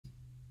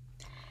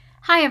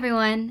Hi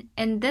everyone!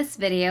 In this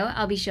video,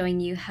 I'll be showing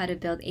you how to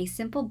build a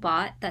simple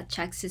bot that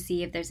checks to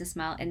see if there's a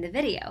smile in the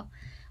video.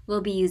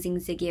 We'll be using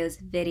Ziggeo's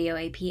Video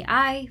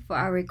API for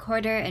our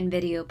recorder and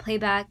video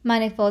playback,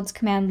 Manifold's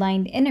command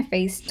line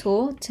interface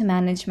tool to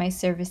manage my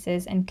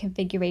services and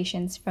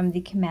configurations from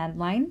the command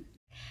line,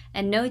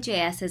 and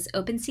Node.js's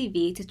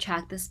OpenCV to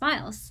track the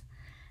smiles.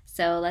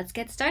 So let's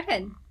get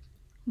started.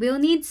 We'll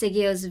need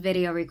Ziggeo's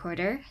video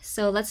recorder,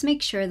 so let's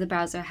make sure the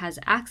browser has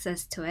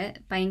access to it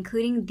by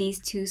including these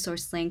two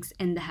source links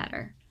in the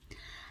header.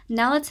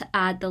 Now let's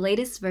add the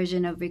latest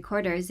version of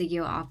recorder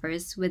Ziggeo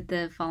offers with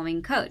the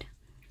following code.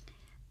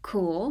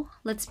 Cool,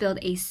 let's build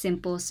a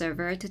simple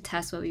server to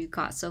test what we've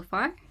got so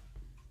far.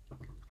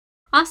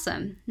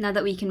 Awesome, now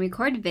that we can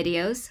record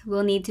videos,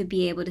 we'll need to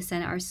be able to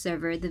send our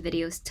server the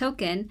video's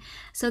token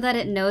so that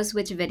it knows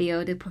which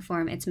video to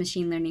perform its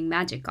machine learning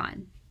magic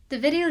on. The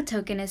video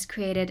token is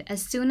created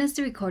as soon as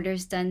the recorder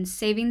is done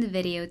saving the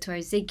video to our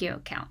Ziggeo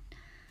account.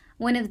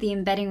 One of the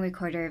embedding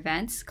recorder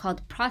events,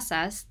 called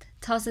processed,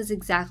 tells us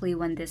exactly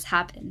when this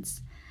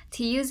happens.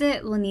 To use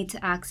it, we'll need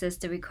to access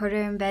the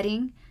recorder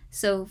embedding,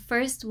 so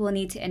first we'll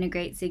need to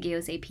integrate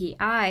Ziggeo's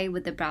API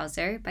with the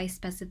browser by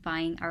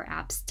specifying our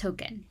app's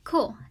token.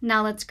 Cool,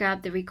 now let's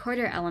grab the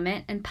recorder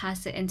element and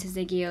pass it into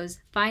Ziggeo's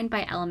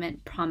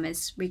findByElement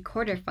promise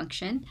recorder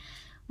function,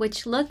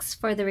 which looks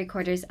for the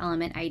recorder's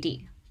element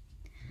ID.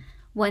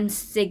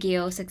 Once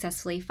Ziggeo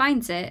successfully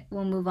finds it,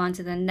 we'll move on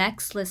to the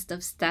next list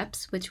of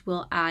steps, which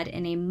we'll add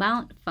in a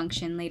mount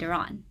function later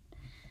on.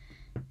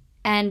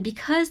 And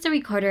because the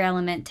recorder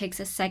element takes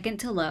a second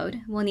to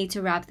load, we'll need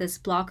to wrap this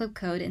block of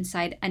code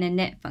inside an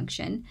init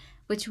function,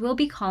 which we'll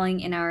be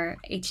calling in our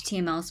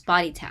HTML's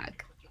body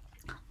tag.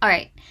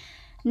 Alright,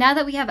 now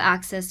that we have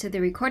access to the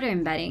recorder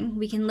embedding,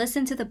 we can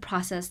listen to the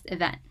processed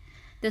event.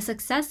 The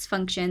success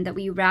function that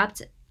we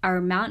wrapped our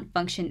mount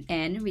function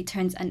in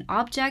returns an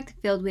object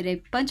filled with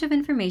a bunch of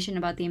information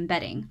about the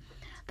embedding,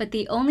 but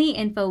the only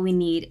info we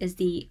need is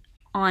the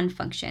on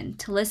function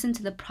to listen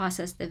to the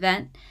processed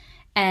event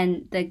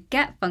and the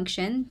get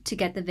function to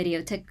get the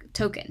video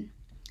token.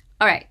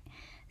 Alright,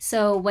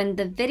 so when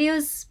the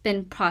video's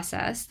been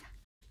processed,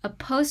 a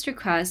post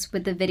request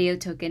with the video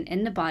token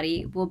in the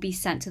body will be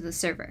sent to the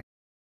server.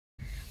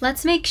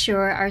 Let's make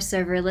sure our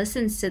server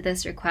listens to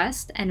this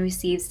request and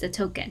receives the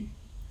token.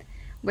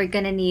 We're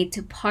going to need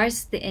to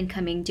parse the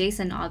incoming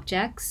JSON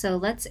object, so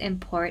let's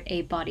import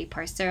a body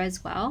parser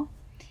as well.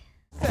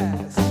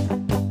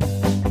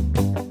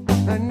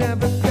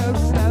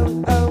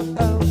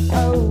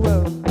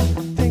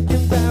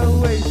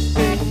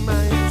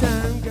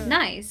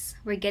 Nice,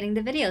 we're getting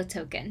the video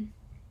token.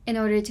 In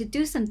order to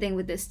do something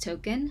with this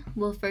token,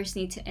 we'll first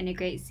need to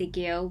integrate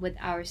Ziggeo with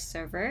our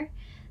server,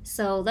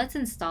 so let's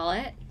install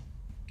it.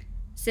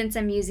 Since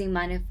I'm using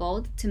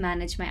Manifold to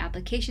manage my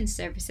application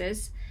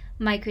services,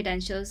 my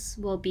credentials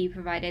will be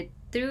provided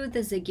through the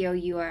Ziggeo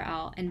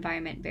URL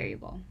environment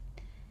variable.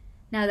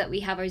 Now that we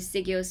have our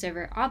Ziggeo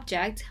server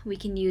object, we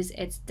can use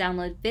its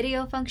download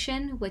video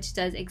function, which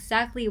does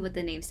exactly what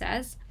the name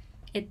says.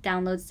 It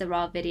downloads the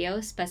raw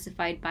video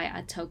specified by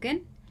a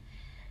token.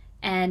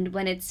 And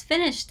when it's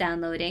finished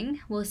downloading,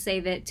 we'll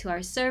save it to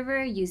our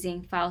server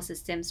using file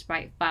system's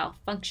writeFile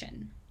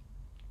function.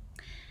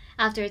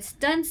 After it's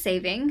done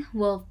saving,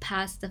 we'll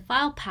pass the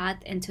file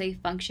path into a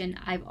function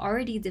I've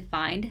already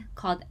defined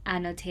called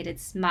annotated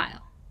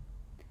smile.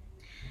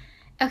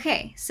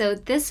 Okay, so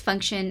this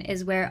function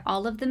is where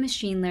all of the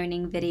machine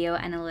learning video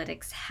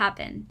analytics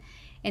happen.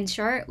 In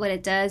short, what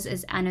it does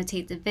is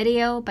annotate the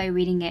video by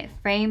reading it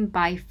frame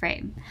by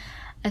frame.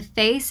 A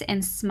face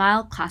and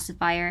smile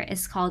classifier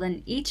is called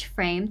on each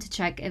frame to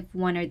check if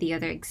one or the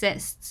other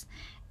exists.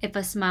 If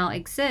a smile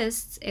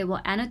exists, it will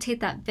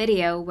annotate that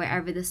video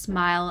wherever the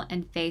smile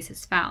and face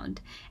is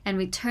found and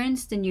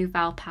returns the new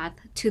file path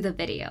to the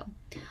video.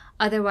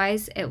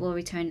 Otherwise, it will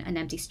return an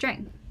empty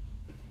string.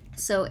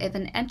 So if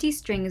an empty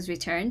string is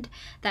returned,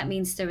 that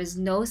means there is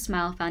no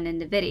smile found in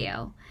the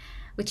video,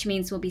 which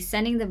means we'll be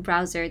sending the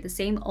browser the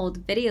same old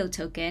video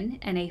token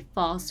and a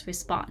false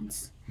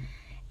response.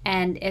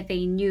 And if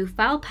a new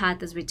file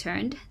path is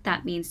returned,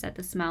 that means that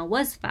the smile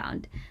was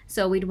found.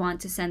 So we'd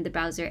want to send the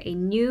browser a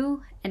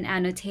new and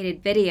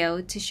annotated video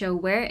to show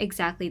where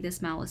exactly the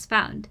smile was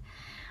found.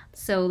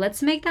 So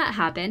let's make that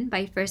happen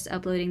by first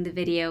uploading the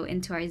video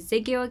into our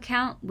Ziggeo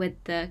account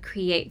with the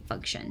create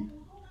function.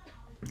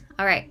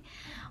 Alright,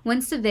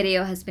 once the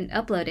video has been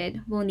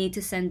uploaded, we'll need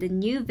to send the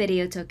new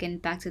video token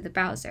back to the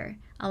browser,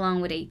 along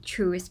with a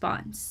true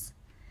response.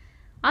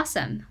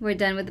 Awesome, we're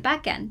done with the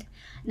backend.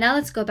 Now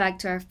let's go back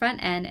to our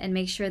front end and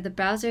make sure the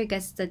browser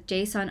gets the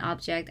JSON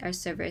object our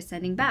server is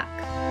sending back.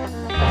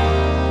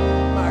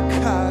 My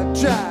car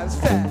drives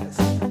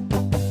fast.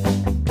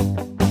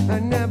 I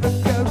never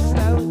go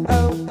slow.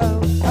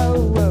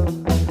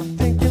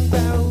 Thinking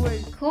about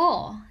ways.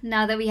 Cool,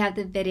 now that we have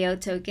the video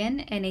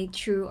token and a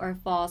true or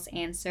false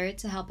answer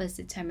to help us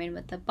determine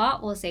what the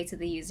bot will say to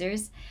the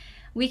users,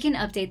 we can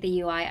update the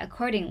UI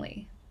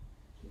accordingly.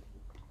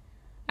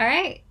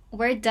 Alright,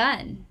 we're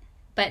done.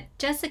 But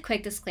just a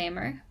quick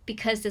disclaimer,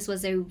 because this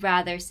was a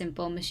rather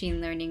simple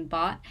machine learning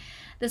bot,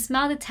 the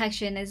smile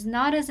detection is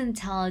not as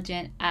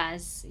intelligent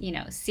as,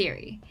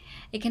 Siri.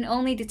 It can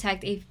only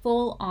detect a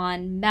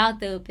full-on,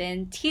 mouth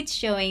open, teeth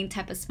showing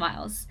type of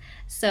smiles.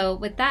 So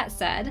with that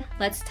said,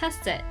 let's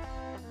test it.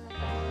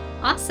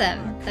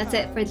 Awesome! That's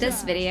it for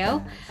this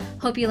video.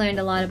 Hope you learned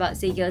a lot about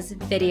Ziggeo's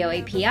video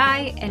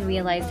API and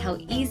realized how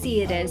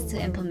easy it is to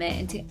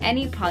implement into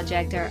any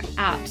project or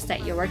apps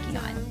that you're working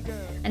on.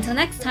 Until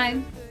next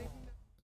time!